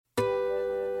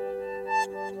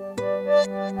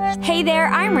Hey there,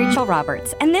 I'm Rachel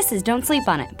Roberts, and this is Don't Sleep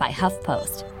On It by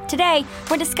HuffPost. Today,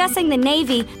 we're discussing the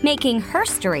Navy making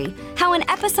herstory, how an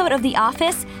episode of The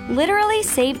Office literally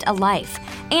saved a life,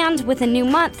 and with a new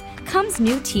month comes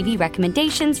new TV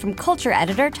recommendations from culture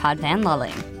editor Todd Van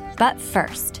Lulling. But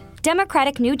first,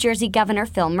 Democratic New Jersey Governor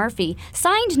Phil Murphy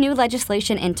signed new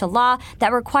legislation into law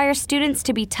that requires students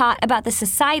to be taught about the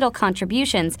societal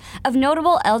contributions of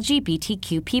notable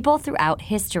LGBTQ people throughout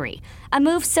history, a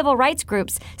move civil rights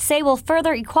groups say will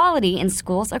further equality in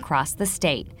schools across the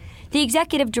state. The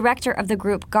executive director of the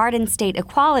group Garden State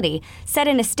Equality said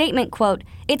in a statement, quote,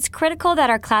 "It's critical that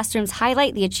our classrooms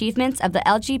highlight the achievements of the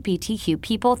LGBTQ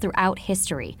people throughout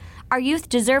history. Our youth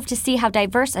deserve to see how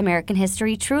diverse American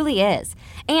history truly is,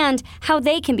 and how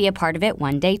they can be a part of it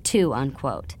one day too,"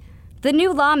 unquote. The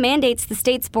new law mandates the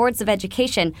state's boards of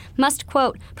education must,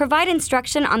 quote, "provide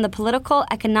instruction on the political,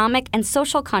 economic, and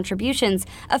social contributions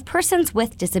of persons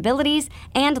with disabilities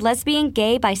and lesbian,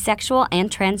 gay, bisexual, and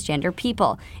transgender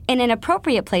people in an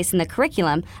appropriate place in the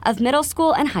curriculum of middle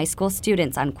school and high school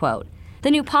students," unquote. The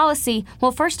new policy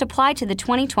will first apply to the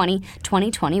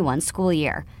 2020-2021 school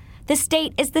year. The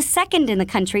state is the second in the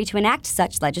country to enact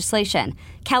such legislation.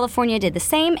 California did the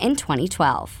same in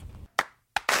 2012.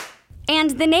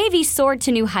 And the Navy soared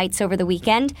to new heights over the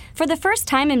weekend. For the first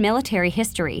time in military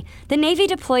history, the Navy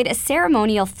deployed a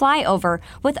ceremonial flyover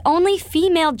with only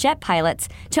female jet pilots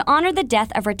to honor the death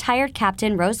of retired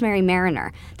Captain Rosemary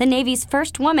Mariner, the Navy's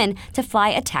first woman to fly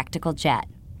a tactical jet.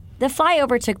 The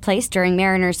flyover took place during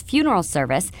Mariner's funeral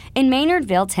service in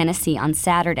Maynardville, Tennessee on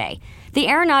Saturday. The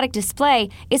aeronautic display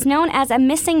is known as a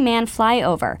missing man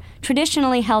flyover,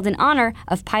 traditionally held in honor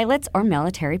of pilots or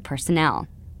military personnel.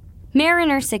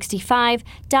 Mariner, 65,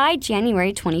 died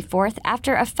January 24th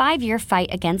after a 5-year fight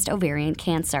against ovarian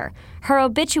cancer. Her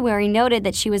obituary noted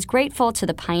that she was grateful to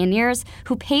the pioneers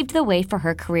who paved the way for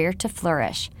her career to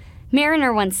flourish.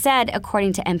 Mariner once said,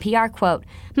 according to NPR, quote,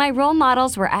 "My role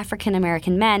models were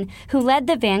African-American men who led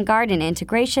the vanguard in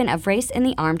integration of race in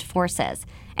the armed forces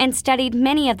and studied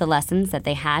many of the lessons that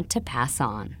they had to pass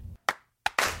on."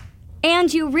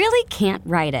 And you really can't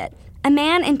write it. A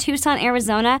man in Tucson,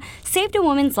 Arizona, saved a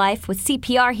woman's life with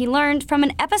CPR he learned from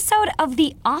an episode of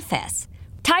The Office.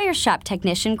 Tire shop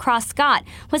technician Cross Scott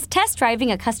was test driving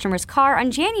a customer's car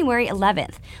on January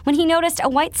 11th when he noticed a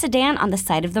white sedan on the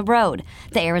side of the road,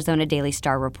 the Arizona Daily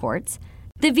Star reports.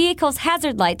 The vehicle's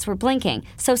hazard lights were blinking,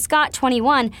 so Scott,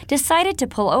 21, decided to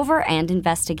pull over and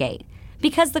investigate.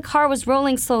 Because the car was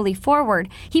rolling slowly forward,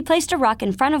 he placed a rock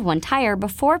in front of one tire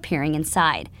before peering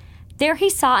inside. There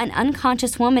he saw an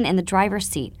unconscious woman in the driver's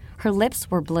seat. Her lips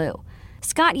were blue.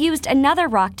 Scott used another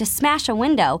rock to smash a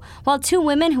window, while 2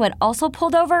 women who had also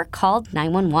pulled over called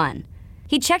 911.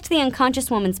 He checked the unconscious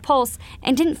woman's pulse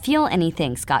and didn't feel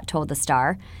anything, Scott told the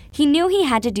Star. He knew he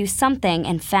had to do something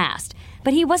and fast,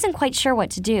 but he wasn't quite sure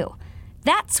what to do.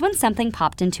 That's when something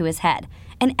popped into his head.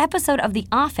 An episode of The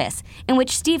Office in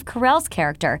which Steve Carell's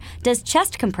character does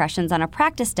chest compressions on a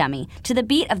practice dummy to the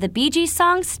beat of the Bee Gees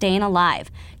song Stayin'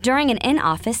 Alive during an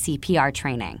in-office CPR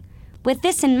training. With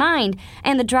this in mind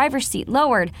and the driver's seat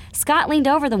lowered, Scott leaned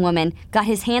over the woman, got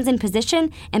his hands in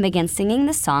position, and began singing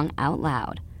the song out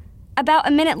loud. About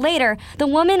a minute later, the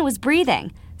woman was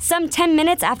breathing. Some 10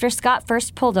 minutes after Scott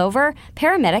first pulled over,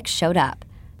 paramedics showed up.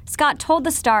 Scott told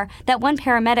the Star that one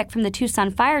paramedic from the Tucson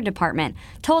Fire Department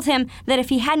told him that if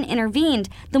he hadn't intervened,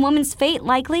 the woman's fate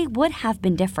likely would have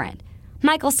been different.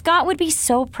 Michael Scott would be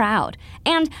so proud,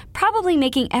 and probably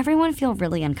making everyone feel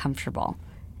really uncomfortable.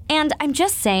 And I'm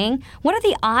just saying, what are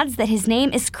the odds that his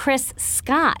name is Chris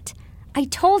Scott? I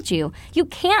told you, you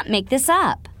can't make this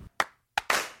up.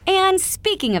 And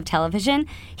speaking of television,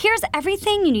 here's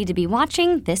everything you need to be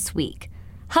watching this week.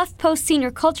 HuffPost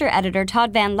senior culture editor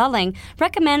Todd Van Lulling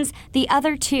recommends The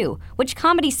Other Two, which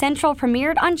Comedy Central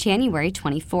premiered on January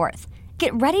 24th.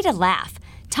 Get ready to laugh.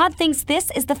 Todd thinks this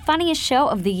is the funniest show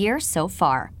of the year so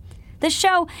far. The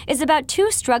show is about 2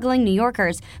 struggling New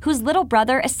Yorkers whose little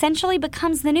brother essentially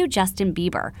becomes the new Justin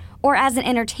Bieber, or as an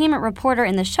entertainment reporter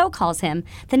in the show calls him,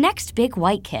 the next big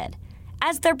white kid.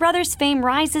 As their brother's fame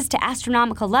rises to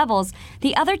astronomical levels,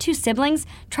 the other 2 siblings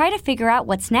try to figure out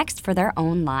what's next for their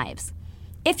own lives.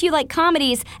 If you like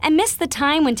comedies and miss the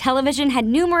time when television had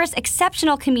numerous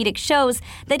exceptional comedic shows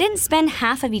that didn't spend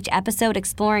half of each episode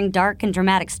exploring dark and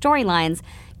dramatic storylines,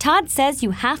 Todd says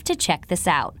you have to check this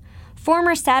out.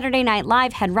 Former Saturday Night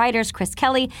Live head writers Chris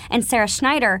Kelly and Sarah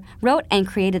Schneider wrote and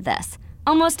created this.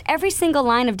 Almost every single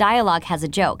line of dialogue has a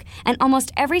joke, and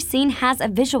almost every scene has a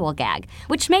visual gag,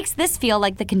 which makes this feel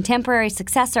like the contemporary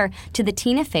successor to the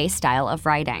Tina Fey style of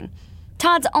writing.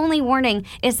 Todd's only warning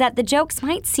is that the jokes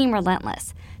might seem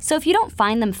relentless, so if you don't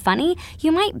find them funny,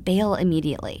 you might bail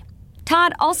immediately.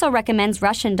 Todd also recommends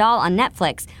Russian Doll on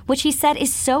Netflix, which he said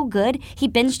is so good he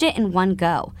binged it in one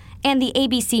go, and the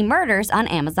ABC Murders on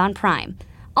Amazon Prime.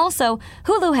 Also,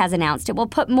 Hulu has announced it will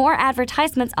put more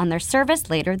advertisements on their service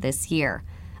later this year.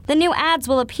 The new ads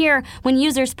will appear when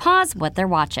users pause what they're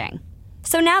watching.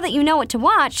 So now that you know what to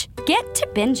watch, get to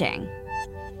binging.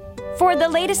 For the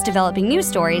latest developing news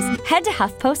stories, head to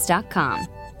HuffPost.com.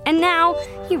 And now,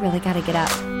 you really gotta get up.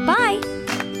 Bye!